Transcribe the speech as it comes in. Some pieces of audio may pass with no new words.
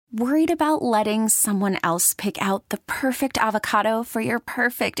Worried about letting someone else pick out the perfect avocado for your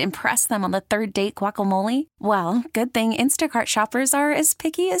perfect impress them on the third date guacamole? Well, good thing Instacart shoppers are as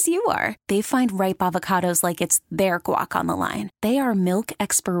picky as you are. They find ripe avocados like it's their guac on the line. They are milk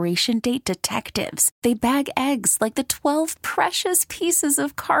expiration date detectives. They bag eggs like the 12 precious pieces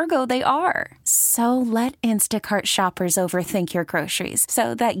of cargo they are. So let Instacart shoppers overthink your groceries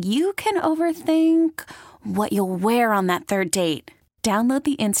so that you can overthink what you'll wear on that third date. Download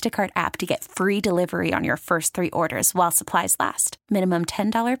the Instacart app to get free delivery on your first 3 orders while supplies last. Minimum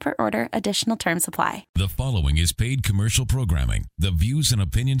 $10 per order. Additional terms apply. The following is paid commercial programming. The views and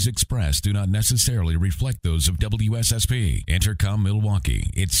opinions expressed do not necessarily reflect those of WSSP, Intercom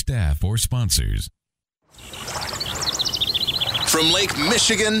Milwaukee, its staff, or sponsors. From Lake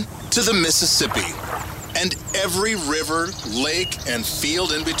Michigan to the Mississippi and every river, lake, and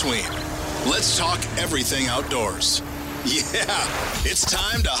field in between, let's talk everything outdoors. Yeah, it's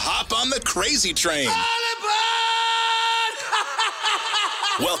time to hop on the crazy train.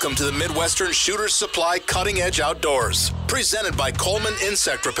 Welcome to the Midwestern Shooter's Supply Cutting Edge Outdoors, presented by Coleman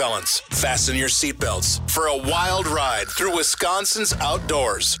Insect Repellents. Fasten your seatbelts for a wild ride through Wisconsin's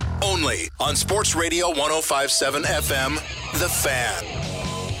outdoors, only on Sports Radio 105.7 FM, The Fan.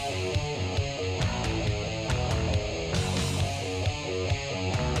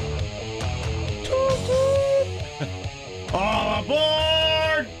 All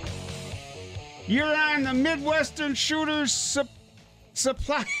aboard! You're on the Midwestern Shooters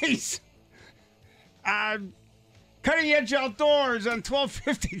Supplies. Cutting Edge Outdoors on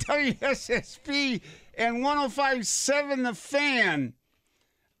 1250 WSSP and 105.7 The Fan.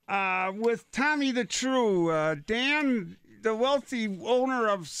 With Tommy the True. Dan, the wealthy owner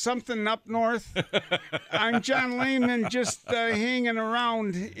of something up north. I'm John Lehman, just hanging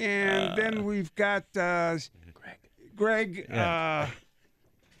around. And then we've got... Greg,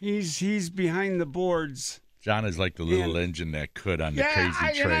 he's behind the boards. John is like the little engine that could on the crazy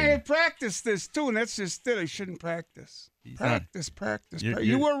train. And I had practiced this, too, and that's just it. I shouldn't practice. Practice.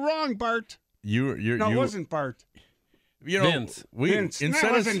 You were wrong, Bart. It wasn't Bart. Vince. Vince. No,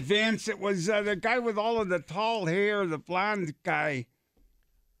 it wasn't Vince. It was the guy with all of the tall hair, the blonde guy.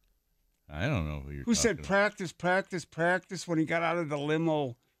 I don't know who you're Who said practice when he got out of the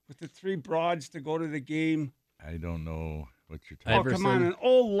limo with the 3 broads to go to the game? I don't know what you're talking about. Oh, come on. An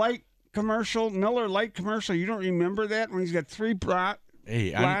old light commercial, Miller Light commercial. You don't remember that when he's got 3 blonde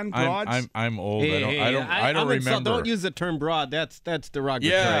broads? I'm old. I don't remember. Don't use the term broad. That's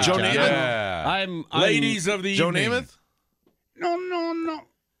derogatory. Yeah. Joe Namath? I'm Ladies of the Joe evening. Namath?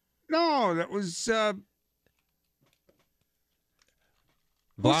 No, that was...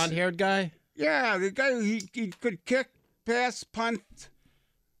 blonde-haired guy? Yeah, the guy who he could kick, pass, punt.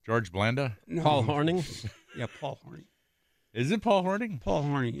 George Blanda? No. Paul Horning? Yeah, Paul Horning. Is it Paul Horning? Paul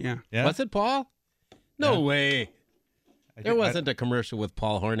Horning, yeah. Was it Paul? No way. There wasn't a commercial with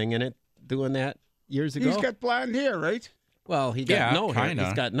Paul Horning in it doing that years ago. He's got blonde hair, right? Well, he got no hair. Kinda.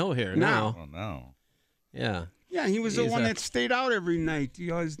 He's got no hair now. Oh, no. Yeah. Yeah, he was the one that stayed out every night.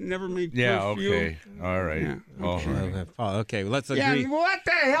 He always never made curfew. Okay. All right. Yeah, Okay, let's agree. Yeah, what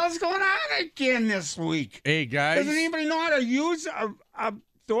the hell's going on again this week? Hey, guys. Doesn't anybody know how to use a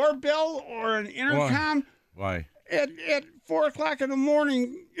doorbell or an intercom? Why? At 4 o'clock in the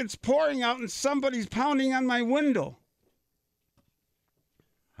morning, it's pouring out and somebody's pounding on my window.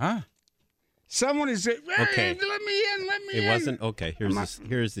 Huh? Someone is saying, hey, Okay. let me in. It wasn't okay.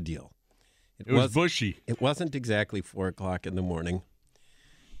 Here's the deal. It was bushy. It wasn't exactly 4 o'clock in the morning.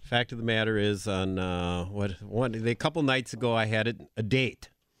 Fact of the matter is, on a couple nights ago, I had a date.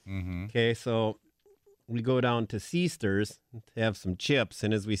 Mm-hmm. Okay, so we go down to Seaster's to have some chips,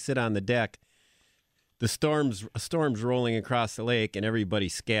 and as we sit on the deck, a storm's rolling across the lake, and everybody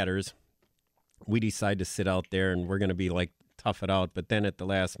scatters. We decide to sit out there, and we're going to be like tough it out. But then at the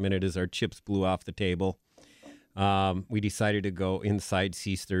last minute, as our chips blew off the table, we decided to go inside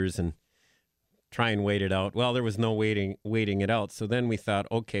Seaster's and try and wait it out. Well, there was no waiting it out. So then we thought,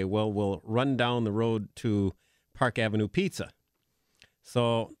 okay, well, we'll run down the road to Park Avenue Pizza.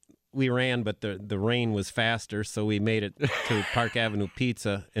 So we ran, but the rain was faster, so we made it to Park Avenue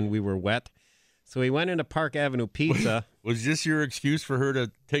Pizza, and we were wet. So we went into Park Avenue Pizza. Was this your excuse for her to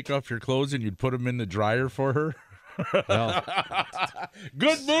take off your clothes and you'd put them in the dryer for her? Well,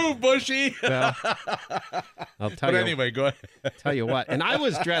 good move, Bushy. Well, I'll tell But you. anyway, go ahead. Tell you what, and I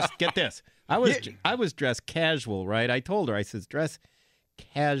was dressed. Get this, I was dressed casual, right? I told her, I says, dress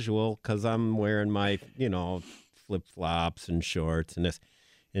casual because I'm wearing my, flip flops and shorts and this,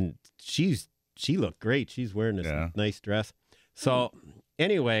 and she looked great. She's wearing this nice dress. So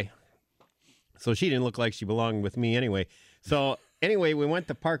anyway, so she didn't look like she belonged with me anyway. So anyway, we went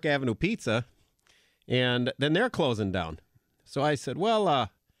to Park Avenue Pizza, and then they're closing down. So I said, well,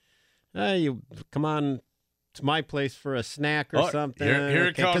 you come on to my place for a snack or something. Here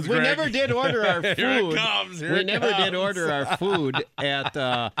it comes, because we Greg. never did order our food. Here it comes. We never did order our food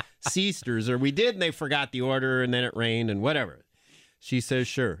at Seasters, or we did, and they forgot the order, and then it rained and whatever. She says,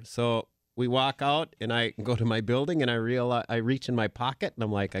 sure. So we walk out, and I go to my building, and I reach in my pocket, and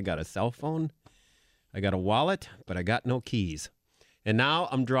I'm like, I got a cell phone, I got a wallet, but I got no keys. And now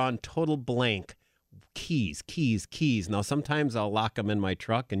I'm drawing total blank. Keys. Now, sometimes I'll lock them in my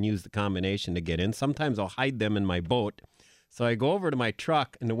truck and use the combination to get in. Sometimes I'll hide them in my boat. So I go over to my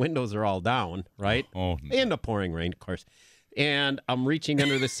truck, and the windows are all down, right? Oh. In the pouring rain, of course. And I'm reaching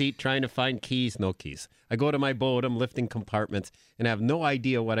under the seat trying to find keys. No keys. I go to my boat. I'm lifting compartments, and I have no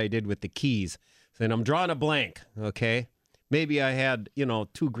idea what I did with the keys. So then I'm drawing a blank, okay? Maybe I had, 2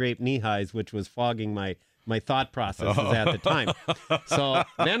 grape knee-highs, which was fogging my thought processes at the time. So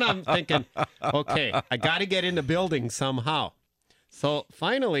then I'm thinking, okay, I got to get in the building somehow. So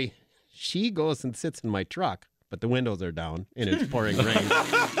finally, she goes and sits in my truck, but the windows are down and it's pouring rain.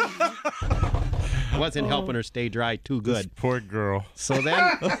 Wasn't helping her stay dry too good. This poor girl. So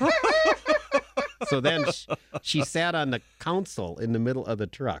then she sat on the console in the middle of the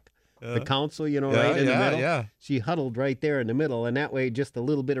truck. The console, right in the middle. Yeah. She huddled right there in the middle, and that way just a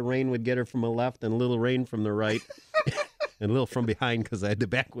little bit of rain would get her from the left and a little rain from the right and a little from behind because I had the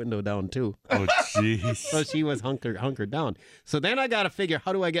back window down too. Oh, jeez. So she was hunkered down. So then I got to figure,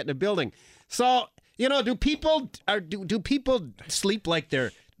 how do I get in the building? So, do people sleep like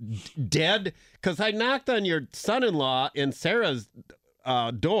they're dead? Because I knocked on your son-in-law in Sarah's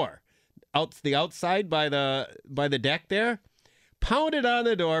door, the outside by the deck there. Pounded on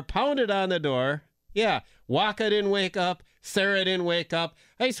the door. Yeah, Waka didn't wake up. Sarah didn't wake up.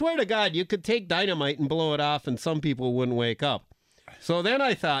 I swear to God, you could take dynamite and blow it off and some people wouldn't wake up. So then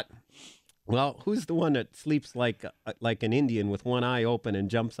I thought, well, who's the one that sleeps like an Indian with one eye open and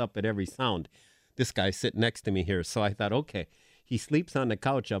jumps up at every sound? This guy sitting next to me here. So I thought, okay, he sleeps on the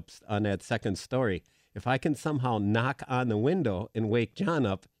couch up on that second story. If I can somehow knock on the window and wake John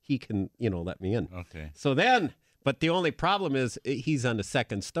up, he can, let me in. Okay. So then... But the only problem is he's on the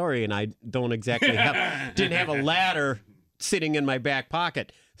second story, and I don't exactly didn't have a ladder sitting in my back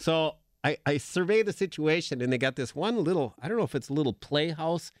pocket. So I survey the situation, and they got this one little, I don't know if it's a little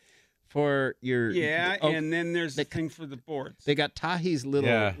playhouse for your... Yeah, and then there's the thing for the boards. They got Tahi's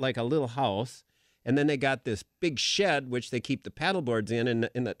like a little house, and then they got this big shed, which they keep the paddle boards in, and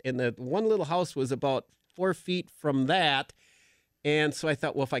the one little house was about 4 feet from that. And so I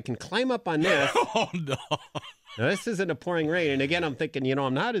thought, well, if I can climb up on this... Oh, no. Now, this isn't a pouring rain. And again, I'm thinking,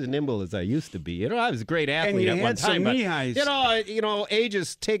 I'm not as nimble as I used to be. I was a great athlete at one time. And you had some knee-highs. Age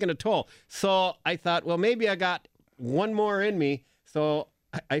is taking a toll. So I thought, well, maybe I got one more in me. So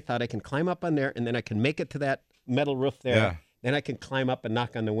I thought I can climb up on there, and then I can make it to that metal roof there. Yeah. Then I can climb up and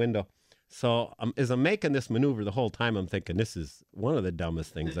knock on the window. So as I'm making this maneuver the whole time, I'm thinking, this is one of the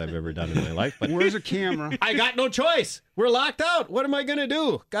dumbest things I've ever done in my life. But where's a camera? I got no choice. We're locked out. What am I going to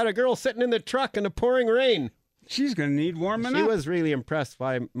do? Got a girl sitting in the truck in the pouring rain. She's going to need warming up. She was really impressed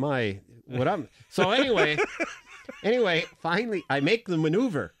by So anyway, finally I make the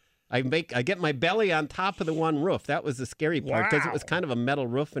maneuver. I get my belly on top of the one roof. That was the scary part because it was kind of a metal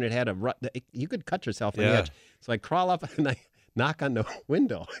roof and it had you could cut yourself on the edge. So I crawl up and I knock on the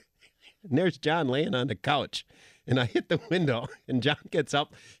window. And there's John laying on the couch. And I hit the window and John gets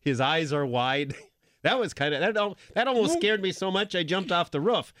up. His eyes are wide. That was that almost scared me so much I jumped off the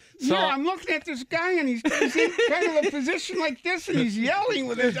roof. So yeah, I'm looking at this guy and he's in kind of a position like this and he's yelling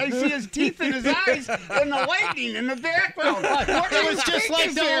with his. I see his teeth in his eyes and the lightning in the background. It was just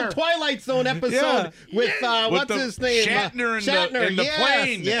like the old Twilight Zone episode with what's his name? Shatner in the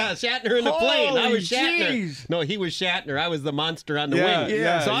plane. Yeah, Shatner in the plane. I was Shatner. Jeez. No, he was Shatner. I was the monster on the wing.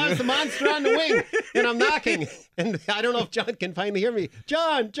 Yeah. So I was the monster on the wing, and I'm knocking, and I don't know if John can finally hear me.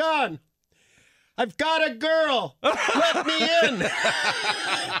 John. I've got a girl. Let me in.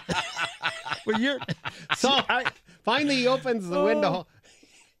 Finally he opens the window.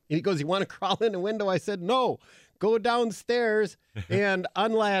 And he goes, you want to crawl in the window? I said, no. Go downstairs and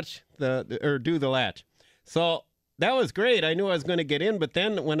unlatch do the latch. So that was great. I knew I was going to get in, but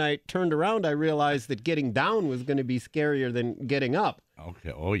then when I turned around, I realized that getting down was going to be scarier than getting up.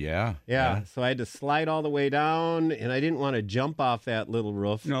 Okay. Oh, yeah. Yeah. So I had to slide all the way down, and I didn't want to jump off that little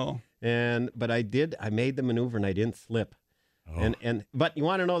roof. No. But I did. I made the maneuver and I didn't slip. Oh. But you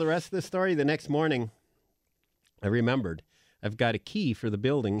want to know the rest of the story? The next morning, I remembered I've got a key for the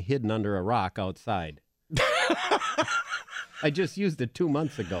building hidden under a rock outside. I just used it 2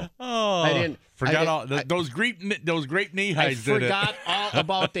 months ago. Oh, I didn't forgot those great knee I highs. Did forgot all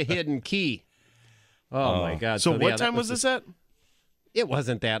about the hidden key. Oh my God! So what yeah, time was this at? It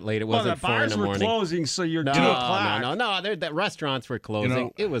wasn't that late. It Well, wasn't the 4 in bars the were morning. closing, so you're No, 2 o'clock. no. The restaurants were closing. You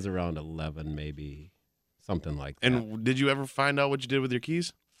know- It was around 11, maybe something like that. And did you ever find out what you did with your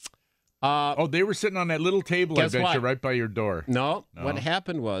keys? Oh, they were sitting on that little table, Guess I bet you, what? right by your door. No, No? what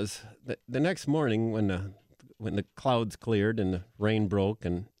happened was the next morning when the clouds cleared and the rain broke,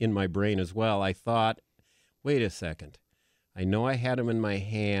 and in my brain as well, I thought, wait a second. I know I had them in my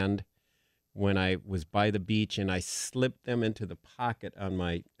hand when I was by the beach, and I slipped them into the pocket on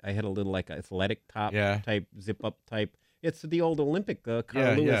my. I had a little like athletic top type zip up type. It's the old Olympic Carl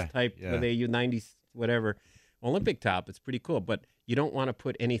Lewis type with a U90 whatever Olympic top. It's pretty cool, but you don't want to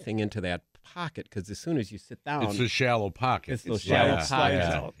put anything into that pocket because as soon as you sit down, It's a shallow pocket. it's those shallow it slides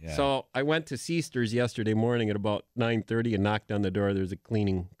pockets. out. Yeah. So I went to Seaster's yesterday morning at about 9:30 and knocked on the door. There's a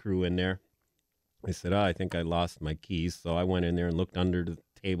cleaning crew in there. I said, I think I lost my keys. So I went in there and looked under the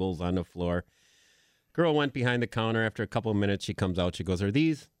tables on the floor. Girl went behind the counter. After a couple of minutes, she comes out. She goes, are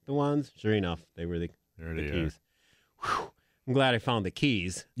these the ones? Sure enough, they were the keys. Whew. I'm glad I found the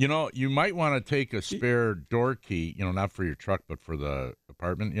keys. You know, you might want to take a spare door key, not for your truck, but for the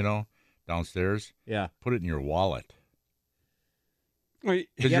apartment, downstairs. Yeah. Put it in your wallet. Wait,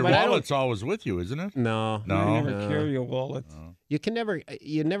 Because Yeah, your but I don't- wallet's always with you, isn't it? No. No. never carry a wallet.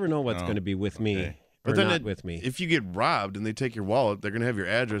 You never know what's No. going to be with me Okay. or then not with me. If you get robbed and they take your wallet, they're going to have your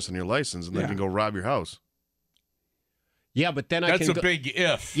address and your license, and they Yeah. can go rob your house. Yeah, but then I That's can a go, big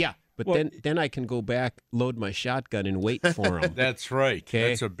if. Yeah, but Well- then I can go back, load my shotgun, and wait for them. That's right. Okay.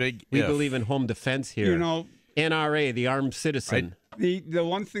 That's a big We if. believe in home defense here. You know, NRA, the armed citizen. the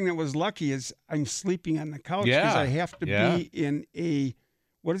one thing that was lucky is I'm sleeping on the couch because Yeah, I have to yeah. be in a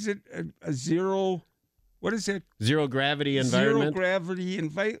what is it a zero. What is it? Zero gravity Zero environment. gravity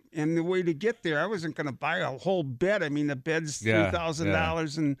and the way to get there, I wasn't going to buy a whole bed. I mean, the bed's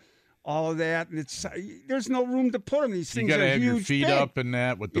 $3,000 and all of that, and it's there's no room to put them. These You things got to are have huge. your feet big. up and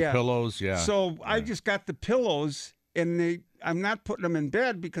that with the Yeah. pillows. Yeah. So I just got the pillows, and I'm not putting them in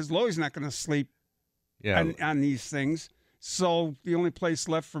bed because Lori's not going to sleep yeah. on these things. So the only place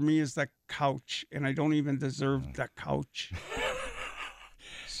left for me is the couch, and I don't even deserve the couch.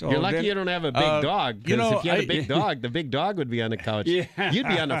 So You're lucky then- you don't have a big dog. Because if you had a big dog, the big dog would be on the couch. Yeah. You'd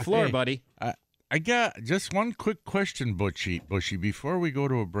be on the floor, buddy. I got just one quick question, Bushy, before we go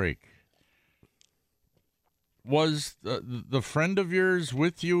to a break. Was the friend of yours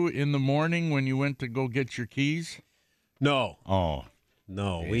with you in the morning when you went to go get your keys? No. Oh.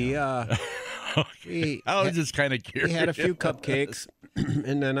 No. We I was just kind of curious. we had a few cupcakes,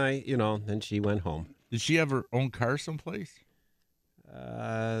 and then then she went home. Did she have her own car someplace?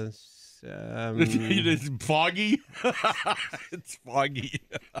 It's foggy. It's foggy.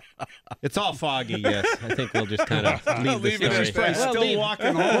 It's all foggy, yes. I think we'll just kind of leave the Leave it story. as that. Still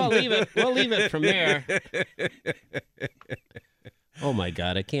walking home. We'll leave it from there. Oh my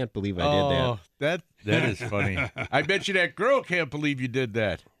God! I can't believe I did that. That is funny. I bet you that girl can't believe you did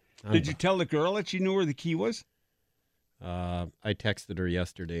that. Did you tell the girl that you knew where the key was? I texted her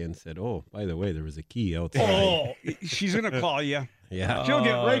yesterday and said, "Oh, by the way, there was a key outside." Oh, she's going to call you. Yeah. She'll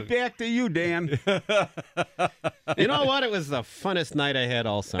get right back to you, Dan. You know what? It was the funnest night I had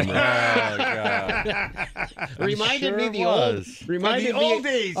all summer. Reminded me the old old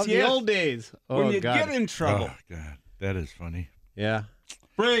days, of the yes. old days. Oh When you God. get in trouble. Oh God, that is funny. Yeah.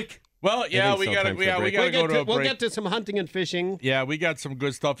 Break. Well, yeah, we got to go to a break. We'll get to some hunting and fishing. Yeah, we got some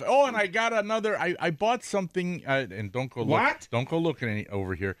good stuff. Oh, and I got another. I bought something, and don't go look. What? Don't go looking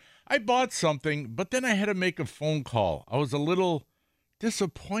over here. I bought something, but then I had to make a phone call. I was a little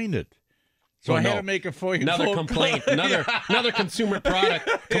disappointed, so I had to make a phone Another complaint. call. Another consumer product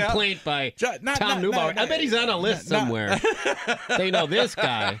complaint by Tom Neubauer. I bet he's on a list somewhere. They know this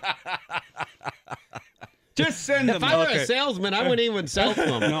guy. Just send them. If I were a salesman, I wouldn't even sell to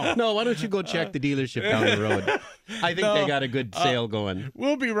him. No, why don't you go check the dealership down the road? I think they got a good sale going.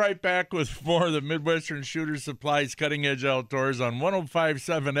 We'll be right back with more of the Midwestern Shooter Supplies Cutting Edge Outdoors on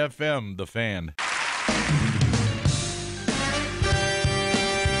 105.7 FM, The Fan.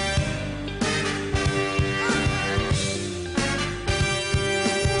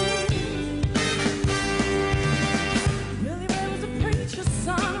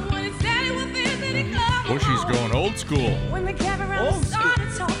 Bushy's going old school. When the caravan started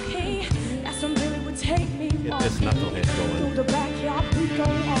talking, that's when Billy would take me Get this knucklehead going. through the backyard, we go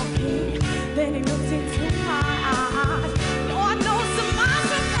walking. Then he looked into my eyes. Lord knows to my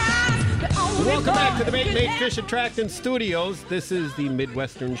surprise, the only Welcome back to the boy Bait could Made have- Fish Attractant Studios. This is the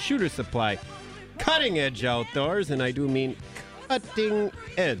Midwestern Shooter Supply Cutting Edge Outdoors, and I do mean cutting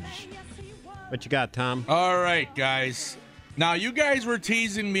edge. What you got, Tom? All right, guys. Now, you guys were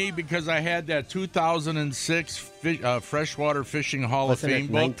teasing me because I had that 2006 Freshwater Fishing Hall of Fame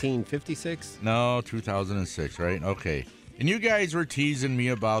book. 1956? No, 2006, right? Okay. And you guys were teasing me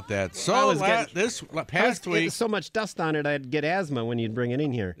about that. So this past week, so much dust on it, I'd get asthma when you'd bring it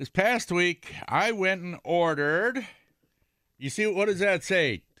in here. This past week, I went and ordered. You see, what does that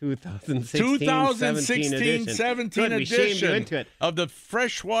say? 2016-17 edition of the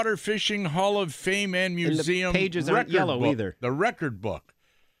Freshwater Fishing Hall of Fame and Museum. And the pages aren't yellow book, either. The record book.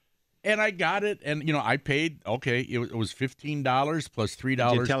 And I got it, and I paid. Okay, it was $15 plus $3 Did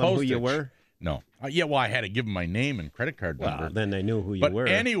you tell them who you were? No. I had to give them my name and credit card number. Well, then they knew who you were.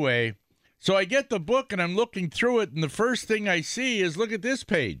 But anyway, so I get the book, and I'm looking through it, and the first thing I see is, look at this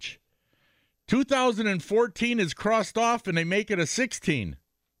page. 2014 is crossed off, and they make it a 16.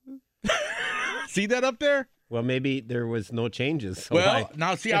 See that up there? Well, maybe there was no changes. So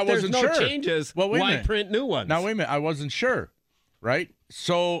now, see, I wasn't sure. If there's no changes, why print new ones? Now, wait a minute. I wasn't sure, right?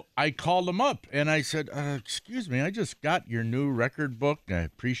 So I called them up, and I said, excuse me, I just got your new record book. I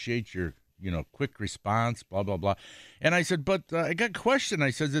appreciate your quick response, blah, blah, blah. And I said, but I got a question. I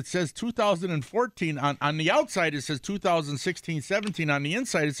said, it says 2014. On the outside, it says 2016-17. On the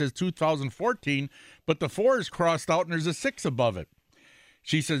inside, it says 2014, but the 4 is crossed out, and there's a 6 above it.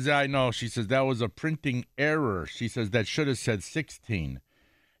 She says, I know. She says, that was a printing error. She says, that should have said 16.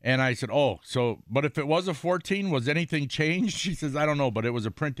 And I said, but if it was a 14, was anything changed? She says, I don't know, but it was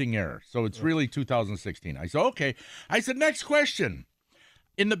a printing error. So it's really 2016. I said, okay. I said, next question.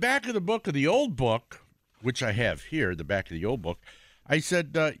 In the back of the book of the old book, which I have here, the back of the old book, I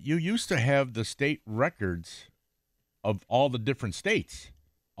said, you used to have the state records of all the different states,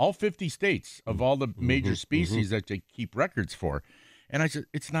 all 50 states of all the major species that they keep records for. And I said,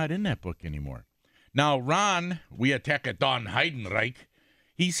 it's not in that book anymore. Now, Ron, we attack at Don Heidenreich,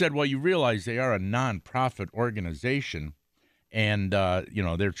 he said, well, you realize they are a non-profit organization, and,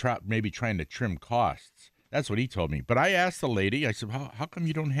 they're maybe trying to trim costs. That's what he told me. But I asked the lady, I said, how come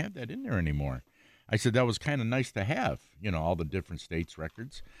you don't have that in there anymore? I said, that was kind of nice to have, all the different states'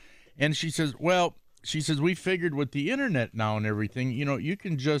 records. And she says, we figured with the internet now and everything, you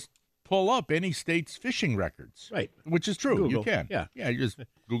can just pull up any state's fishing records. Right. Which is true. Google. You can. Yeah. Yeah, you just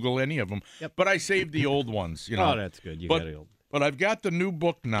Google any of them. Yep. But I saved the old ones, Oh, that's good. You got it old. But I've got the new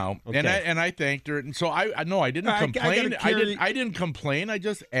book now, Okay. and I thanked her. And so I didn't complain. I didn't complain. I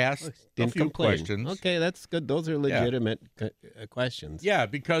just asked a few questions. Okay, that's good. Those are legitimate questions. Yeah,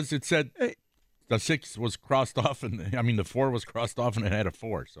 because it said the 6 was crossed off, the 4 was crossed off, and it had a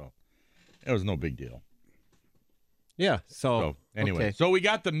 4. So it was no big deal. Yeah. So anyway, okay. So we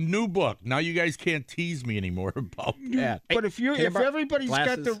got the new book. Now you guys can't tease me anymore about that. But if everybody's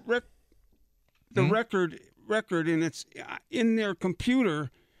got the record and it's in their computer,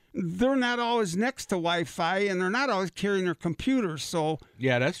 they're not always next to Wi-Fi and they're not always carrying their computer. So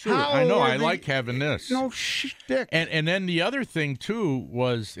yeah, that's true. I know. I like having this. No shtick. And then the other thing too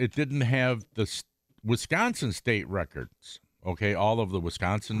was it didn't have the Wisconsin state records. Okay, all of the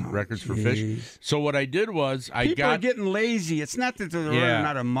Wisconsin records for fish. So what I did was People are getting lazy. It's not that they're running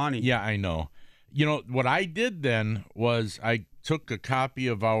out of money. Yeah, I know. What I did then was I took a copy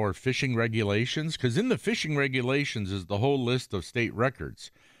of our fishing regulations, because in the fishing regulations is the whole list of state records.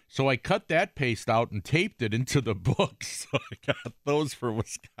 So I cut that paste out and taped it into the book. So I got those for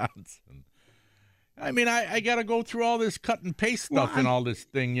Wisconsin. I got to go through all this cut and paste stuff and all this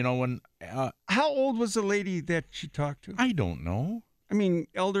thing, when... How old was the lady that she talked to? I don't know.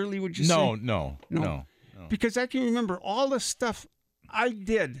 Elderly, would you say? No. Because I can remember all the stuff I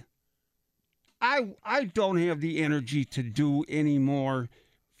did. I don't have the energy to do anymore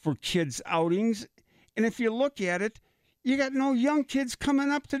for kids' outings. And if you look at it, you got no young kids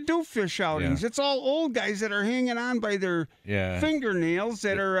coming up to do fish outings. Yeah. It's all old guys that are hanging on by their fingernails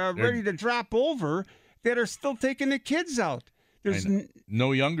that are ready to drop over that are still taking the kids out. There's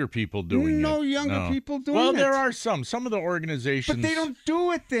no younger people doing it. No younger people doing it. Well, there are some of the organizations. But they don't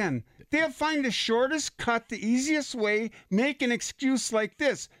do it then. They'll find the shortest cut, the easiest way, make an excuse like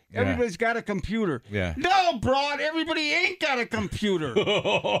this. Everybody's got a computer. Yeah. No, Broad, everybody ain't got a computer.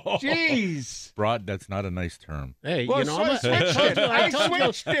 Jeez. Broad, that's not a nice term. Hey, I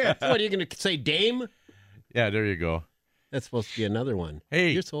switched it. What, are you going to say dame? Yeah, there you go. That's supposed to be another one.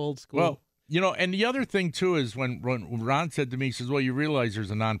 Hey. You're so old school. Well, and the other thing, too, is when Ron said to me, he says, well, you realize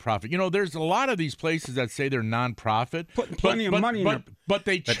there's a nonprofit. There's a lot of these places that say they're nonprofit. Putting plenty of money in but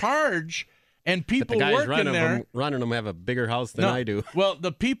they charge, and people the guys working there. running them have a bigger house than I do. Well,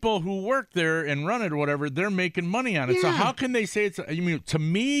 the people who work there and run it or whatever, they're making money on it. Yeah. So how can they say it's to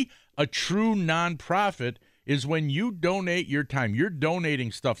me, A true nonprofit is when you donate your time. You're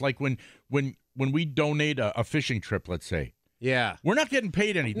donating stuff like when we donate a fishing trip, let's say. Yeah. We're not getting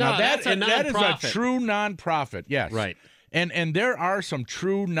paid any. No, now that's a that is a nonprofit. true nonprofit. Yes. Right. And there are some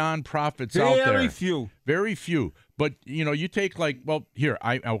true nonprofits out there. Very few. Very few. But, you take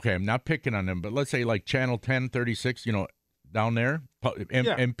I'm not picking on them, but let's say like Channel 1036, down there,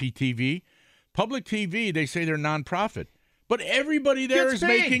 MPTV. Public TV, they say they're nonprofit. But everybody there Gets is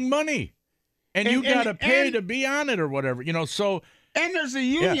paid. making money. And you got to pay to be on it or whatever, so... And there's a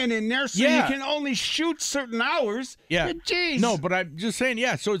union in there, so you can only shoot certain hours. Yeah. Jeez. No, but I'm just saying,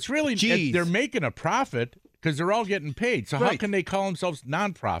 so it's really, Jeez. they're making a profit because they're all getting paid. So how Right. can they call themselves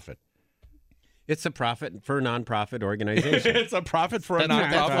nonprofit? It's a profit for a nonprofit organization. It's a profit for a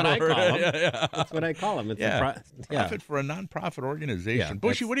That's nonprofit. what I call them. Yeah. That's what I call them. It's Yeah. a Profit for a nonprofit organization. Yeah,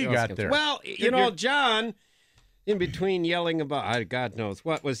 Bushy, that's- what do you that's got good. there? Well, John, in between yelling about, God knows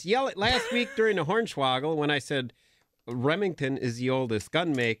what, was yelling last week during the Hornswoggle when I said Remington is the oldest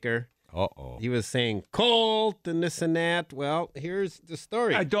gun maker. Uh-oh. He was saying Colt and this and that. Well, here's the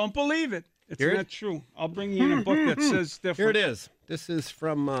story. I don't believe it. It's Here it- not true. I'll bring you in a book that says different. Here it is. This is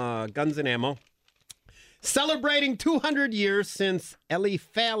from Guns and Ammo. Celebrating 200 years since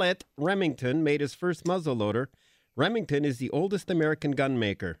Eliphalet Remington made his first muzzleloader, Remington is the oldest American gun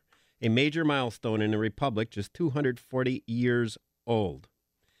maker, a major milestone in the Republic, just 240 years old.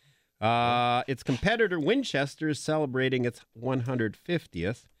 Its competitor Winchester is celebrating its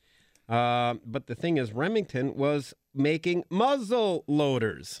 150th. But the thing is, Remington was making muzzle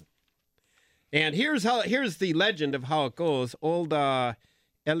loaders. And here's the legend of how it goes. Old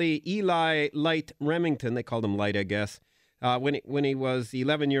Eli Light Remington, they called him Light, I guess, when he was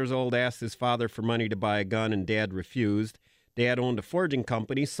 11 years old, asked his father for money to buy a gun, and Dad refused. Dad owned a forging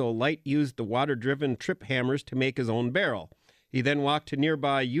company, so Light used the water-driven trip hammers to make his own barrel. He then walked to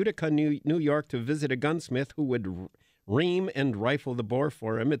nearby Utica, New York, to visit a gunsmith who would ream and rifle the bore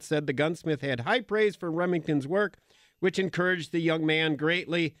for him. It said the gunsmith had high praise for Remington's work, which encouraged the young man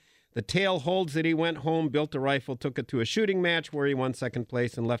greatly. The tale holds that he went home, built a rifle, took it to a shooting match where he won second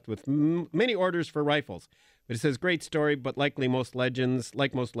place and left with many orders for rifles. But it says, great story, but like most legends,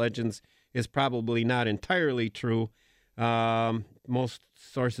 is probably not entirely true. Most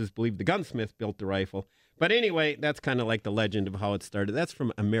sources believe the gunsmith built the rifle. But anyway, that's kind of like the legend of how it started. That's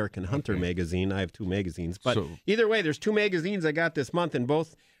from American Hunter magazine. I have two magazines. But either way, there's two magazines I got this month, and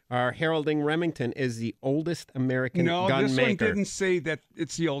both are heralding Remington as the oldest American gun maker. No, this one didn't say that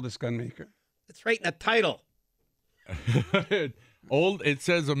it's the oldest gun maker. It's right in the title. It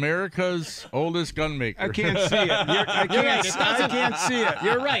says America's oldest gun maker. I can't see it. I can't see it.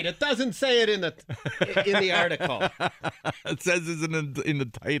 You're right. It doesn't say it in the article. It says it's in the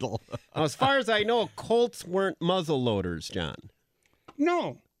title. Now, as far as I know, Colts weren't muzzle loaders, John.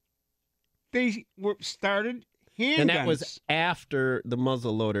 No. They were started handguns. And that was after the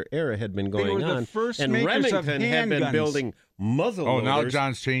muzzle loader era had been going were the on. first and makers of Remington had been handguns. building muzzle loaders. now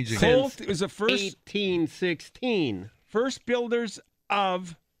John's changing it. Colt was the first 1816. first builders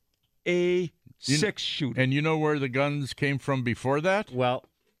of a six-shooter. And you know where the guns came from before that? Well,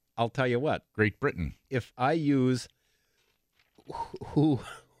 I'll tell you what. Great Britain. If I use who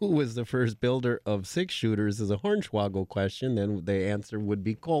was the first builder of six-shooters as a Hornswoggle question, then the answer would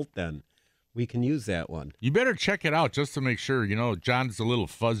be Colt then. We can use that one. You better check it out just to make sure. John's a little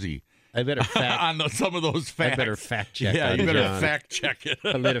fuzzy I better fact. on some of those facts. I better fact check. Yeah, on you better John. fact check it.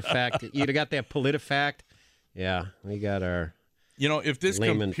 PolitiFact. You got that PolitiFact? Yeah, we got our. If this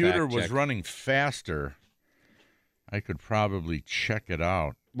layman computer fact was check. running faster, I could probably check it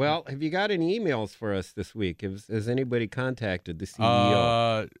out. Well, have you got any emails for us this week? Has anybody contacted the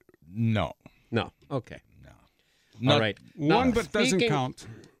CEO? No. No. Okay. No. All right. One, Now, but doesn't speaking- count.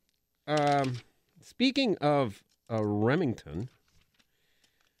 Speaking of Remington,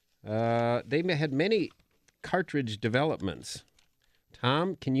 they had many cartridge developments.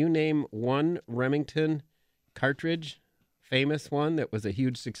 Tom, can you name one Remington cartridge, famous one that was a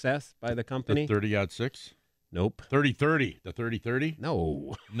huge success by the company? The 30-06? Nope. 30-30. The 30-30?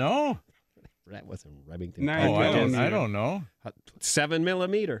 No, No? that wasn't Remington. No, Oh, cartridges. I don't know.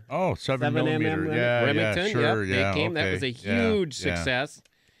 7mm. Oh, 7 millimeter. Yeah, Remington. yeah, sure, yep, yeah. they came. Okay. That was a Yeah, huge yeah. success.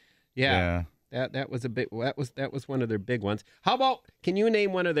 Yeah. That was a big. That was one of their big ones. How about? Can you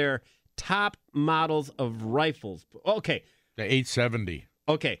name one of their top models of rifles? Okay. The 870.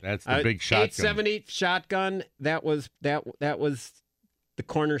 Okay. That's the big shotgun. 870 shotgun. That was the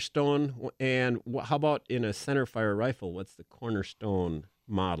cornerstone. And how about in a centerfire rifle? What's the cornerstone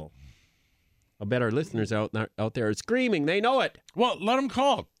model? I bet our listeners out there are screaming. They know it. Well, let them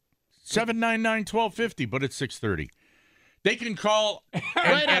call. 799-1250, but it's 630. They can call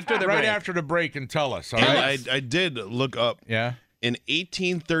Right after the break and tell us. All And right? I did look up. Yeah. In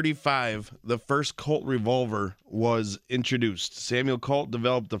 1835, the first Colt revolver was introduced. Samuel Colt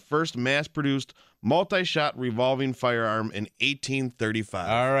developed the first mass-produced multi-shot revolving firearm in 1835.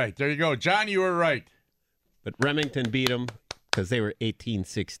 All right. There you go. John, you were right. But Remington beat them because they were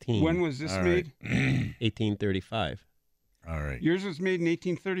 1816. When was this All made? 1835. All right. Yours was made in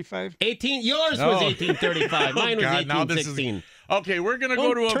 1835? Yours No. was 1835. Mine was God, now this is- 1816. Okay, we're going to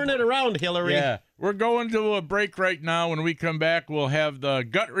go to a... Turn it around, Hillary. Yeah, we're going to a break right now. When we come back, we'll have the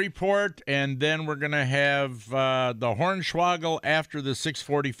gut report, and then we're going to have the Hornswoggle after the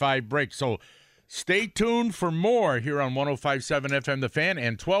 6:45 break. So stay tuned for more here on 105.7 FM The Fan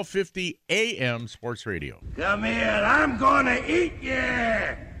and 1250 AM Sports Radio. Come here, I'm gonna eat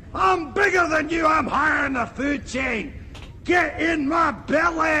you! I'm bigger than you, I'm higher in the food chain! Get in my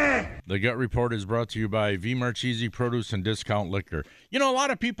belly! The Gut Report is brought to you by V Marchese Produce and Discount Liquor. You know, a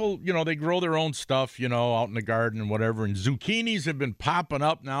lot of people, they grow their own stuff, out in the garden and whatever, and zucchinis have been popping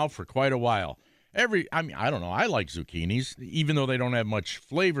up now for quite a while. I don't know, I like zucchinis, even though they don't have much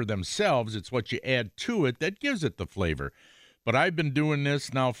flavor themselves. It's what you add to it that gives it the flavor. But I've been doing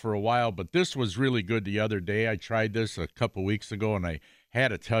this now for a while, but this was really good the other day. I tried this a couple weeks ago, and I had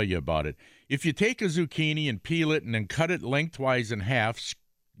to tell you about it. If you take a zucchini and peel it and then cut it lengthwise in half,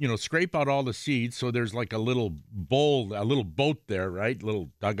 scrape out all the seeds so there's like a little bowl, a little boat there, right? A little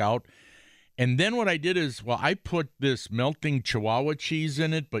dugout. And then what I did is, I put this melting Chihuahua cheese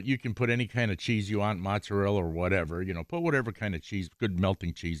in it, but you can put any kind of cheese you want, mozzarella or whatever. Put whatever kind of cheese, good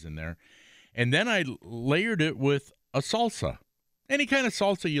melting cheese in there. And then I layered it with a salsa, any kind of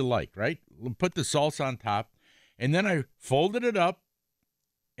salsa you like, right? Put the salsa on top. And then I folded it up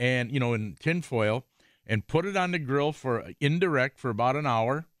and, in tin foil and put it on the grill for indirect for about an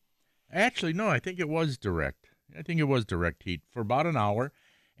hour. Actually, no, I think it was direct. I think it was direct heat for about an hour.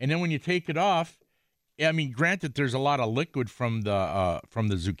 And then when you take it off, granted, there's a lot of liquid from the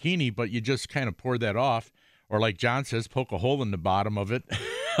zucchini, but you just kind of pour that off, or like John says, poke a hole in the bottom of it,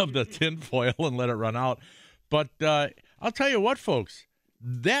 of the tin foil, and let it run out. But I'll tell you what, folks,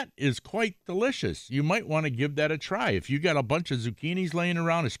 that is quite delicious. You might want to give that a try. If you got a bunch of zucchinis laying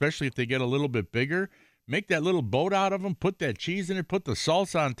around, especially if they get a little bit bigger, make that little boat out of them, put that cheese in it, put the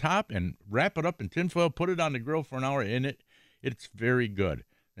salsa on top, and wrap it up in tin foil, put it on the grill for an hour in it. It's very good.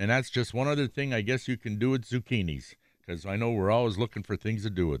 And that's just one other thing I guess you can do with zucchinis, because I know we're always looking for things to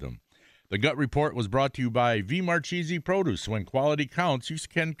do with them. The Gut Report was brought to you by V Marchese Produce. When quality counts, you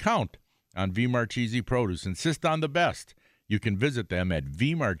can count on V Marchese Produce. Insist on the best. You can visit them at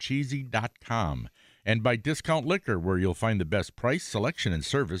vmarchese.com. And by Discount Liquor, where you'll find the best price, selection, and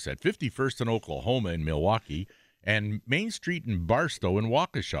service at 51st and Oklahoma in Milwaukee and Main Street in Barstow in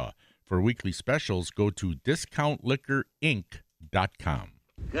Waukesha. For weekly specials, go to discountliquorinc.com.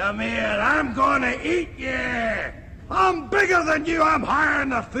 Come here, I'm gonna eat you! I'm bigger than you, I'm higher in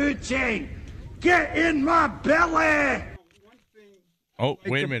the food chain! Get in my belly! Oh,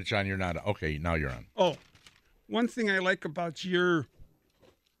 wait a minute, John, you're not. Okay, now you're on. Oh, one thing I like about yours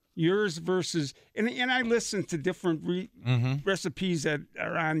versus, and I listen to different recipes that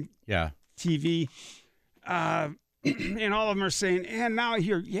are on TV, and all of them are saying, and now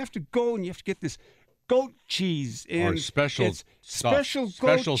here, you have to go and you have to get this goat cheese and or special special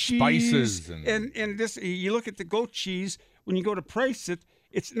special spices cheese and this. You look at the goat cheese when you go to price it.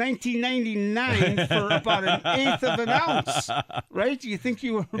 It's $19.99 for about an eighth of an ounce, right? You think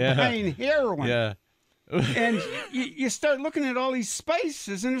you were buying heroin. Yeah. And you start looking at all these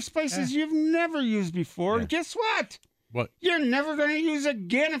spices, and they're spices you've never used before. And guess what? What? You're never going to use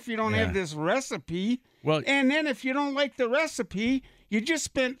again if you don't have this recipe. Well, and then if you don't like the recipe, you just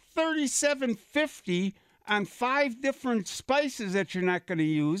spent $37.50 on 5 different spices that you're not going to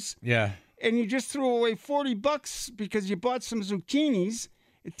use. Yeah. And you just threw away $40 because you bought some zucchinis.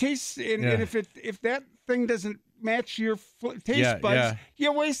 It tastes, and if that thing doesn't match your taste buds,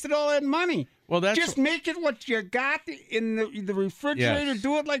 you wasted all that money. Well, that's just make it what you got in the refrigerator. Yes.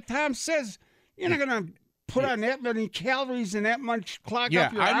 Do it like Tom says. You're not gonna put on that many calories and that much clog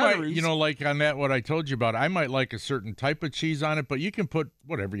up your arteries. Might, like on that, what I told you about, I might like a certain type of cheese on it, but you can put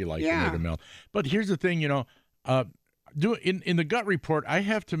whatever you like in there to melt. But here's the thing, in the Gut Report, I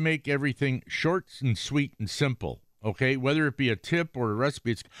have to make everything short and sweet and simple. Okay, whether it be a tip or a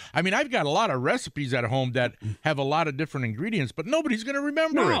recipe. I've got a lot of recipes at home that have a lot of different ingredients, but nobody's going to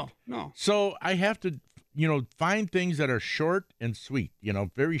remember it. No. So I have to find things that are short and sweet,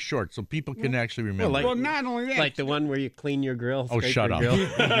 very short, so people can actually remember. Well, not only that. Like the one where you clean your grill. Oh, scrape shut your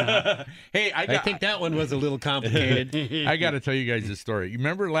up. grill. Hey, I think that one was a little complicated. I got to tell you guys this story. You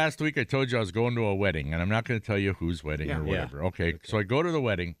remember last week I told you I was going to a wedding, and I'm not going to tell you whose wedding or whatever. Okay, so I go to the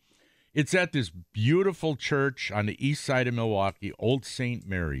wedding. It's at this beautiful church on the east side of Milwaukee, Old St.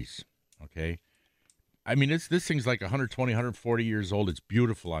 Mary's, okay? I mean, this thing's like 120, 140 years old. It's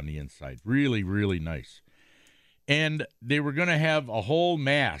beautiful on the inside. Really, really nice. And they were going to have a whole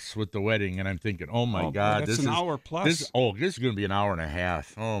mass with the wedding, and I'm thinking, oh, my God. That's an hour plus. This is going to be an hour and a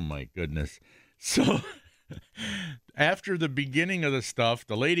half. Oh, my goodness. So after the beginning of the stuff,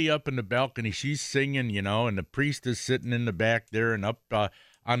 the lady up in the balcony, she's singing, and the priest is sitting in the back there, and up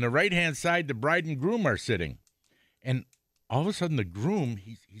on the right-hand side, the bride and groom are sitting. And all of a sudden, the groom,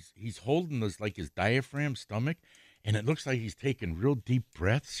 he's holding his diaphragm stomach, and it looks like he's taking real deep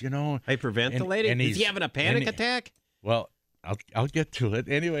breaths, Hyperventilating? And Is he having a panic attack? Well, I'll get to it.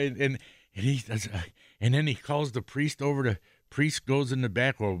 Anyway, and he does, and then he calls the priest over to, priest goes in the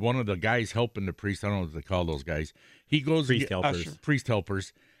back, or one of the guys helping the priest, I don't know what they call those guys. He goes priest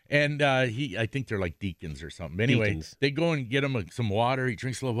helpers. And I think they're like deacons or something. Anyway, they go and get him some water. He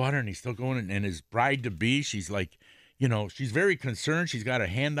drinks a little water, and he's still going. And his bride-to-be, she's like, she's very concerned. She's got a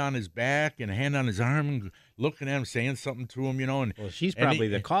hand on his back and a hand on his arm and looking at him, saying something to him, And, well, she's probably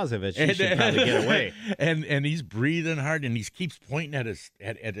the cause of it. She should probably get away. And he's breathing hard, and he keeps pointing at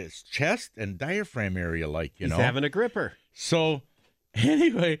his chest and diaphragm area, He's having a gripper. So,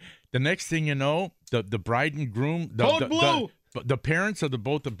 anyway, the next thing you know, the bride and groom... The parents of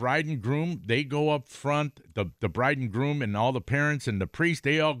both the bride and groom, they go up front. The bride and groom and all the parents and the priest,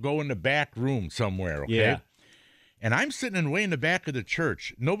 they all go in the back room somewhere, okay? Yeah. And I'm sitting way in the back of the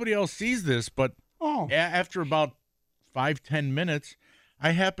church. Nobody else sees this, but after about 5-10 minutes,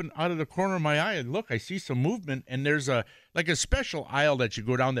 I happen out of the corner of my eye and look, I see some movement, and there's a special aisle that you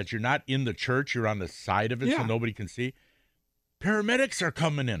go down that you're not in the church, you're on the side of it so nobody can see. Paramedics are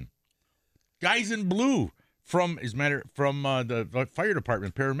coming in. Guys in blue. From the fire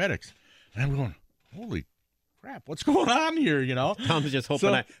department, paramedics. And I'm going, holy crap, what's going on here, Tom's just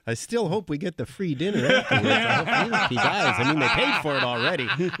hoping, I still hope we get the free dinner afterwards. I hope he dies. I mean, they paid for it already.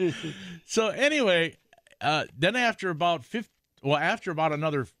 So anyway, then after about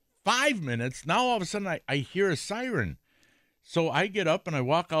another 5 minutes, now all of a sudden I hear a siren. So I get up and I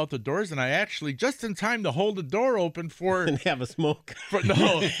walk out the doors, and I actually, just in time to hold the door open for... And have a smoke.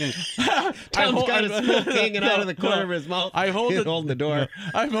 No. Tom's got a smoke hanging out of the corner of his mouth. Holding the door.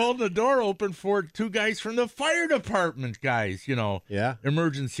 I'm holding the door open for two guys from the fire department, guys,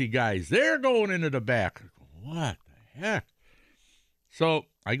 emergency guys. They're going into the back. What the heck? So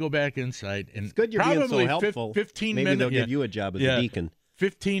I go back inside, and it's good you're being so helpful. 15 Maybe minutes. They'll give you a job as a deacon.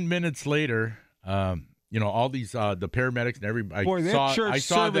 15 minutes later... all these the paramedics and everybody. Boy, that church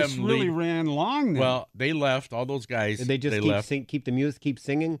service really ran long. Then. Well, they left. All those guys. Did they just keep the music, keep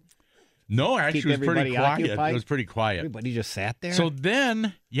singing? No, actually, it was pretty quiet. Occupied? It was pretty quiet. Everybody just sat there. So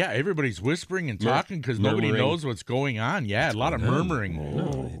then, everybody's whispering and talking because nobody knows what's going on. Yeah, a lot of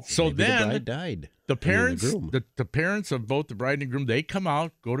murmuring. So then, the bride died. The parents, the parents of both the bride and groom, they come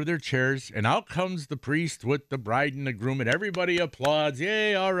out, go to their chairs, and out comes the priest with the bride and the groom, and everybody applauds.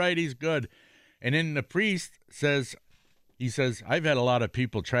 Yay! All right, he's good. And then the priest says, I've had a lot of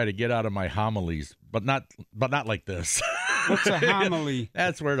people try to get out of my homilies, but not like this. What's a homily?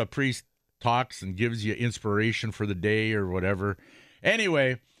 That's where the priest talks and gives you inspiration for the day or whatever.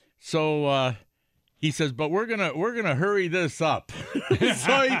 Anyway, so he says, but we're gonna hurry this up.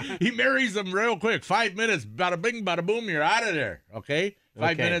 So he marries them real quick. 5 minutes, bada bing, bada boom, you're out of there. Okay?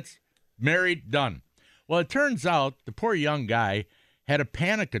 5 minutes, married, done. Well, it turns out the poor young guy had a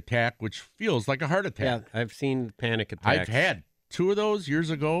panic attack, which feels like a heart attack. Yeah, I've seen panic attacks. I've had 2 of those years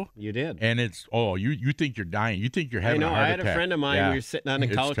ago. You did. And it's, you think you're dying. You think you're having a heart attack. I had a friend of mine, we were sitting on the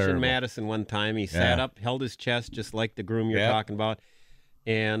couch in Madison one time. He sat up, held his chest just like the groom you're talking about.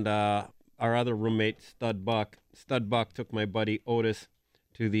 And our other roommate, Stud Buck took my buddy Otis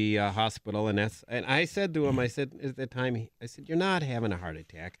to the hospital. And I said to him, at the time, you're not having a heart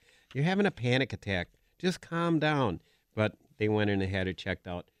attack. You're having a panic attack. Just calm down. But they went in and had it checked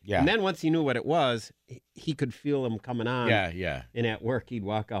out. Yeah. And then once he knew what it was, he could feel him coming on. Yeah. And at work, he'd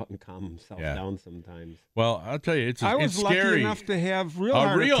walk out and calm himself down sometimes. Well, I'll tell you, it's scary. I was lucky enough to have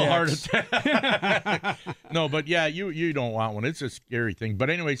heart attack. No, but you don't want one. It's a scary thing. But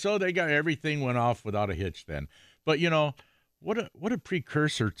anyway, so everything went off without a hitch then. But what a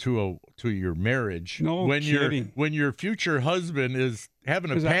precursor to your marriage. No kidding. When your future husband is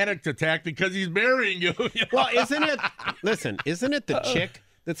having a panic attack because he's marrying you. Well, isn't it the chick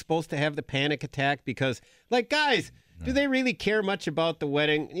that's supposed to have the panic attack because, like, guys, do they really care much about the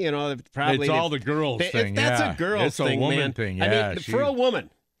wedding? You know, probably it's all the girls thing. That's yeah. a girls it's thing, a woman man. thing. I Yeah, mean, for a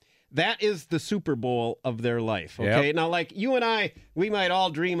woman, that is the Super Bowl of their life. Okay, Yep. now like you and I, we might all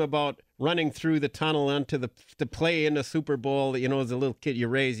dream about running through the tunnel onto to play in the Super Bowl. You know, as a little kid,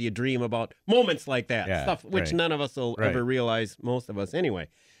 you dream about moments like that, Yeah, stuff which right. none of us will Right. ever realize. Most of us, anyway.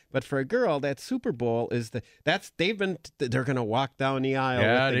 But for a girl, that Super Bowl is they're going to walk down the aisle.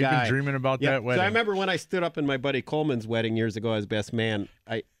 Yeah, with the they've guy. been dreaming about Yeah, that wedding. So I remember when I stood up in my buddy Coleman's wedding years ago as best man.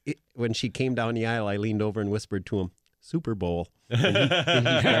 When she came down the aisle, I leaned over and whispered to him, "Super Bowl,"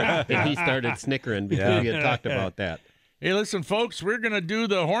 and he started snickering because we had talked about that. Hey, listen, folks, we're going to do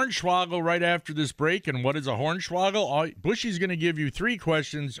the Hornswoggle right after this break. And what is a Hornswoggle? Bushy's going to give you 3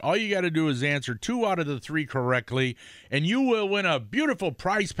 questions. All you got to do is answer 2 out of the 3 correctly, and you will win a beautiful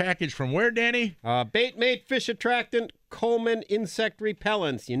prize package from where, Danny? Bait Mate Fish Attractant Coleman Insect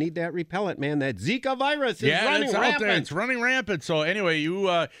Repellents. You need that repellent, man. That Zika virus is running it's rampant. out there. It's running rampant. So anyway, you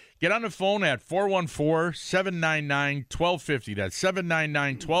get on the phone at 414-799-1250. That's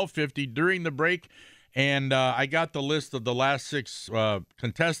 799-1250 during the break. And I got the list of the last 6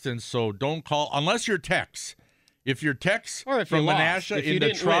 contestants, so don't call unless you're Tex. If you're Tex Or if from you lost, Menasha if you in the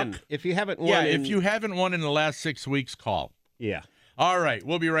didn't truck, win. If you haven't won, if you haven't won in the last 6 weeks, call. Yeah. All right,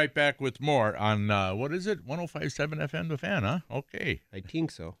 we'll be right back with more on what is it? 105.7 FM The Fan, huh? Okay. I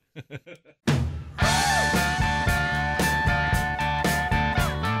think so.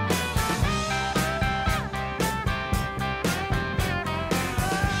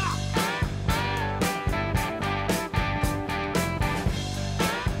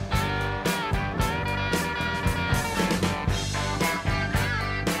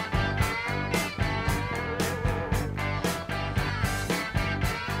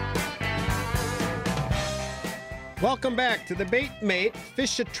 Welcome back to the Bait Mate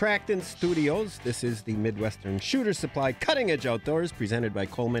Fish Attractant Studios. This is the Midwestern Shooter Supply Cutting Edge Outdoors presented by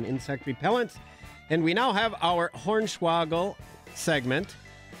Coleman Insect Repellents. And we now have our Hornswoggle segment.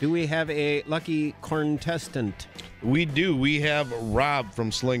 Do we have a lucky contestant? We do. We have Rob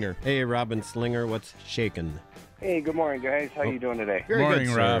from Slinger. Hey, Robin Slinger, what's shaking? Hey, good morning, guys. How you doing today? Very Morning,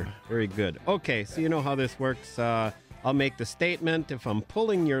 good, Rob. sir. Very good. Okay, so you know how this works. I'll make the statement. If I'm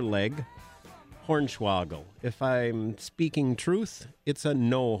pulling your leg, Hornswoggle. If I'm speaking truth, it's a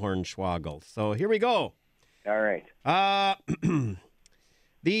no Hornswoggle. So here we go. All right.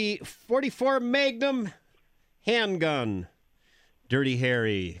 The 44 Magnum handgun. Dirty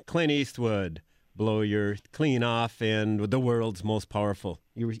Harry, Clint Eastwood, blow your clean off, and the world's most powerful.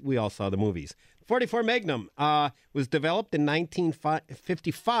 We all saw the movies. 44 Magnum was developed in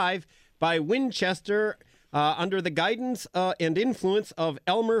 1955 by Winchester under the guidance and influence of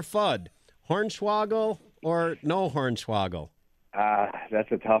Elmer Fudd. Hornswoggle or no Hornswoggle?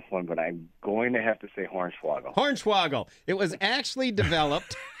 That's a tough one, but I'm going to have to say Hornswoggle. Hornswoggle. It was actually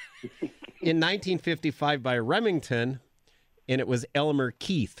developed in 1955 by Remington, and it was Elmer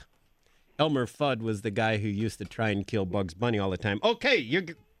Keith. Elmer Fudd was the guy who used to try and kill Bugs Bunny all the time. Okay, you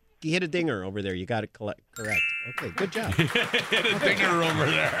hit a dinger over there. You got it correct. Okay, good job. Hit a dinger over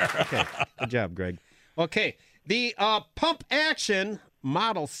there. Okay, good job, Greg. Okay, the pump action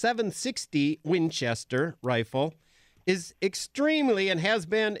Model 760 Winchester rifle is extremely and has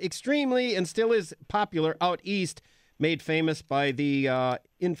been extremely and still is popular out east, made famous by the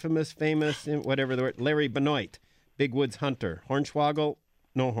famous, whatever the word, Larry Benoit, Big Woods Hunter. Hornswoggle,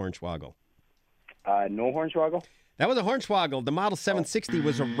 no Hornswoggle. No Hornswoggle? That was a Hornswoggle. The Model 760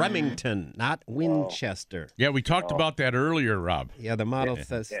 was a Remington, not Winchester. Yeah, we talked about that earlier, Rob. Yeah, the model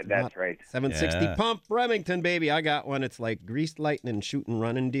says that's right. 760 Yeah. pump Remington, baby. I got one. It's like greased lightning shooting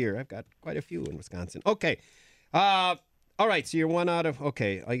running deer. I've got quite a few in Wisconsin. Okay. All right, so you're one out of,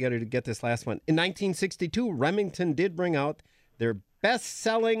 okay, I got to get this last one. In 1962, Remington did bring out their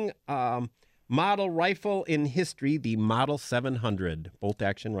best-selling model rifle in history, the Model 700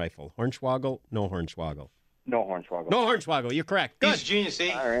 bolt-action rifle. Hornswoggle, no Hornswoggle. No Hornswoggle. No Hornswoggle, you're correct. Good. He's a genius,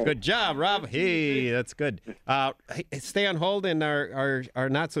 eh? All right. Good job, Rob. Hey, that's good. Hey, stay on hold, and our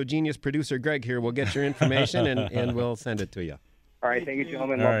not-so-genius producer, Greg, here will get your information, and we'll send it to you. All right, thank you,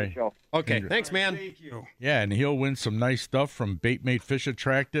 gentlemen. All Love right. the show. Okay, thanks, man. Thank you. Yeah, and he'll win some nice stuff from Bait Mate Fish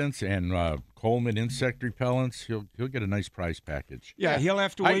Attractants and Coleman Insect Repellents. He'll get a nice prize package. Yeah, he'll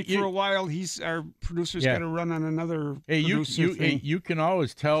have to wait you- for a while. Our producer's Yeah. got to run on another Hey, producer thing. you can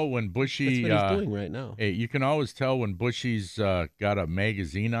always tell when Bushy. That's what he's doing right now. Hey, you can always tell when Bushy's got a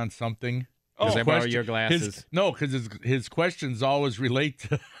magazine on something. Does I borrow Question- your glasses? Because his questions always relate to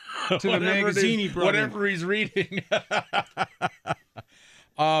the whatever it magazine is- he brought whatever he's reading.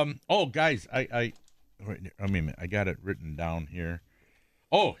 Guys, I mean, I got it written down here.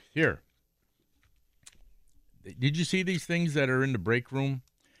 Oh, here. Did you see these things that are in the break room?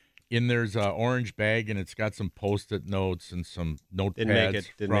 There's an orange bag, and it's got some Post-it notes and some notepads.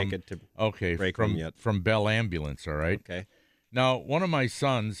 Didn't make it to break room yet. From Bell Ambulance, all right? Okay. Now, one of my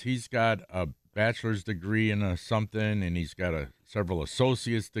sons, he's got a bachelor's degree in something, and he's got several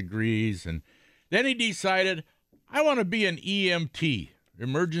associate's degrees, and then he decided, I want to be an EMT,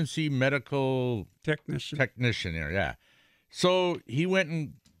 emergency medical technician there, yeah. So he went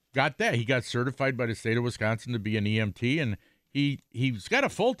and got that. He got certified by the state of Wisconsin to be an EMT, and he's got a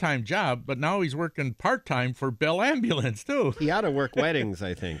full-time job, but now he's working part-time for Bell Ambulance, too. He ought to work weddings,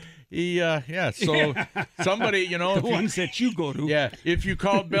 I think. So somebody, the ones that you go to. Yeah, if you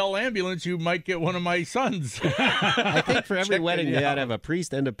call Bell Ambulance, you might get one of my sons. I think for every wedding, you ought to have a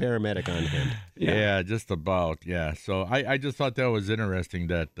priest and a paramedic on hand. Yeah, just about, yeah. So I just thought that was interesting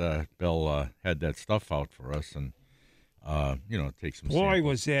that Bell had that stuff out for us, and take some Boy, samples.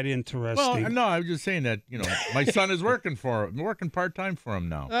 was that interesting. Well, no, I was just saying that, my son is working part-time for him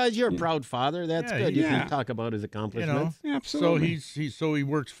now. You're a proud father. That's good. You can talk about his accomplishments. Absolutely. So he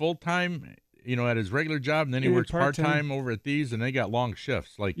works full-time, at his regular job, and then he works part-time over at these, and they got long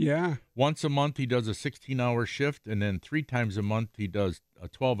shifts. Like once a month he does a 16-hour shift, and then 3 times a month he does a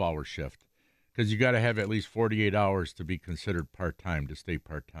 12-hour shift, because you got to have at least 48 hours to be considered part-time, to stay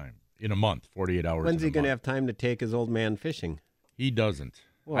part-time. In a month, 48 hours. When's he going to have time to take his old man fishing? He doesn't.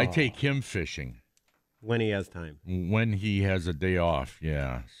 Whoa. I take him fishing. When he has time. When he has a day off,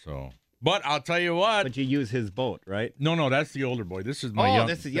 yeah. So, but I'll tell you what. But you use his boat, right? No, that's the older boy. This is my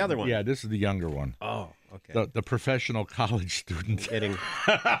this is the other one. Yeah, this is the younger one. Oh, okay. The professional college student. Getting,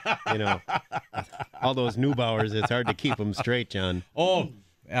 all those Neubauers, it's hard to keep them straight, John. Oh,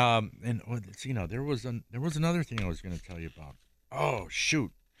 and there was another thing I was going to tell you about. Oh, shoot.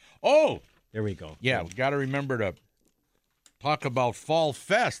 Oh, there we go. Yeah, we got to remember to talk about Fall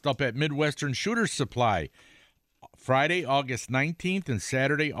Fest up at Midwestern Shooter Supply. Friday, August 19th and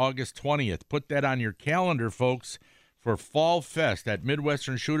Saturday, August 20th. Put that on your calendar, folks, for Fall Fest at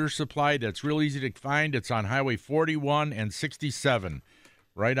Midwestern Shooter Supply. That's real easy to find. It's on Highway 41 and 67,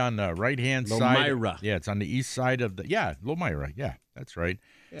 right on the right-hand side. Lomira. Yeah, it's on the east side of Lomira. Yeah, that's right.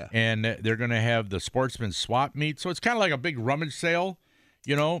 Yeah. And they're going to have the Sportsman Swap Meet. So it's kind of like a big rummage sale.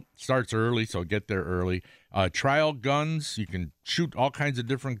 Starts early, so get there early. Trial guns, you can shoot all kinds of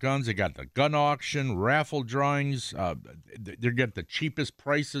different guns. They got the gun auction, raffle drawings. They get the cheapest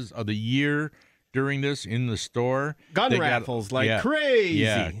prices of the year during this in the store. Gun raffles crazy.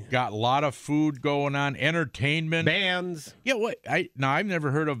 Yeah, got a lot of food going on, entertainment. Bands. Yeah, I've never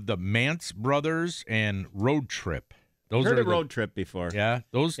heard of the Mance Brothers and Road Trip. Those Heard are of Road Trip before. Yeah,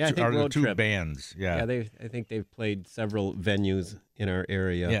 those I two think are the Road two Trip. bands. Yeah, I think they've played several venues in our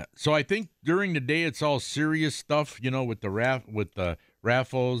area. Yeah, so I think during the day it's all serious stuff, with the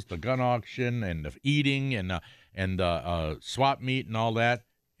raffles, the gun auction, and the eating, and the swap meet and all that.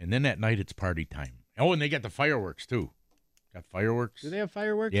 And then at night it's party time. Oh, and they got the fireworks too. Got fireworks. Do they have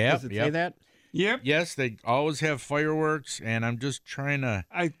fireworks? Yeah. Does it say that? Yep. Yes, they always have fireworks, and I'm just trying to.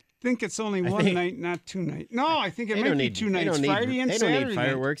 I think it's only one night, not 2 nights. No, I think it might be 2 nights. Friday and Saturday. They don't need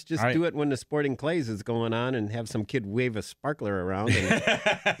fireworks. Just do it when the Sporting Clays is going on and have some kid wave a sparkler around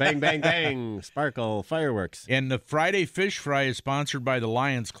and bang, bang, bang, sparkle fireworks. And the Friday Fish Fry is sponsored by the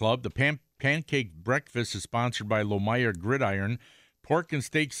Lions Club. The Pancake Breakfast is sponsored by Lomira Gridiron. Pork and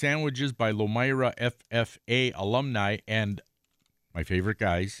steak sandwiches by Lomira FFA alumni and my favorite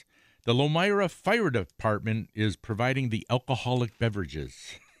guys. The Lomira Fire Department is providing the alcoholic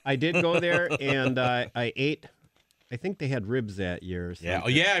beverages. I did go there, and I ate. I think they had ribs that year. Or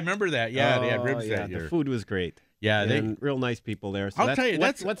something. Yeah, I remember that. Yeah, they had ribs that year. The food was great. Yeah, and real nice people there. So I'll tell you,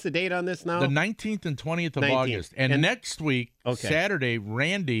 what's the date on this now? The 19th and 20th of August. And next week, Saturday,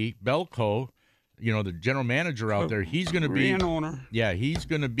 Randy Belko, the general manager out there, he's going to be owner. Yeah, he's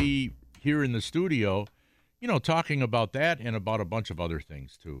going to be here in the studio, talking about that and about a bunch of other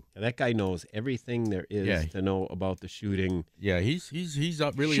things too. That guy knows everything there is to know about the shooting. Yeah, he's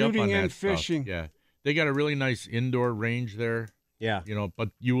up really shooting up on and that fishing. Stuff. Yeah, they got a really nice indoor range there. Yeah, but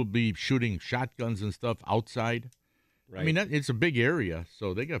you will be shooting shotguns and stuff outside. Right. I mean, it's a big area,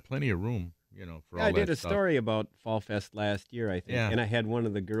 so they got plenty of room. For all that stuff. I did a story about Fall Fest last year, I think, and I had one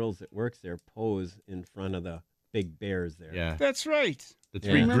of the girls that works there pose in front of the big bears there. Yeah, that's right. The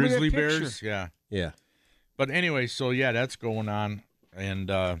 3 grizzly bears. Yeah. But anyway, so that's going on, and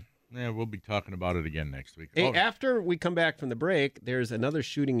we'll be talking about it again next week. Hey, after we come back from the break, there's another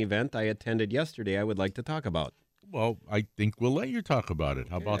shooting event I attended yesterday I would like to talk about. Well, I think we'll let you talk about it.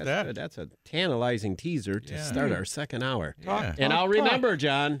 How about that? Good. That's a tantalizing teaser to start our second hour. Yeah. And I'll remember,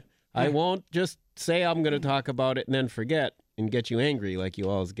 John, I won't just say I'm going to talk about it and then forget. and get you angry like you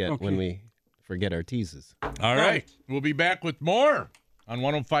always get when we forget our teases. All right. We'll be back with more on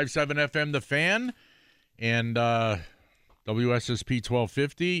 105.7 FM, The Fan, and WSSP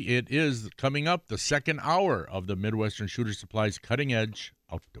 1250. It is coming up, the second hour of the Midwestern Shooter Supply's Cutting Edge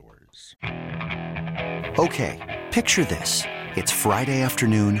Outdoors. Okay, picture this. It's Friday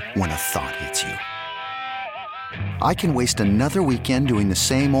afternoon when a thought hits you. I can waste another weekend doing the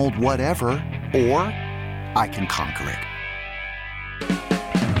same old whatever, or I can conquer it.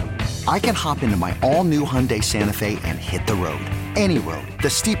 I can hop into my all-new Hyundai Santa Fe and hit the road. Any road. The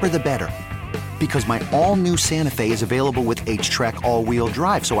steeper, the better. Because my all-new Santa Fe is available with H-Track all-wheel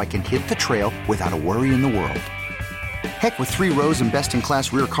drive, so I can hit the trail without a worry in the world. Heck, with 3 rows and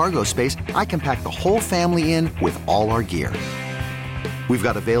best-in-class rear cargo space, I can pack the whole family in with all our gear. We've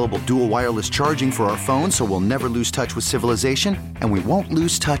got available dual wireless charging for our phones, so we'll never lose touch with civilization, and we won't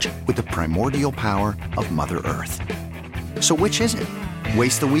lose touch with the primordial power of Mother Earth. So which is it?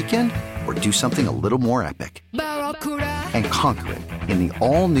 Waste the weekend or do something a little more epic? And conquer it in the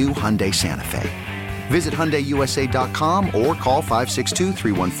all-new Hyundai Santa Fe. Visit HyundaiUSA.com or call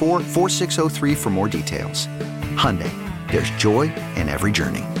 562-314-4603 for more details. Hyundai, there's joy in every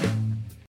journey.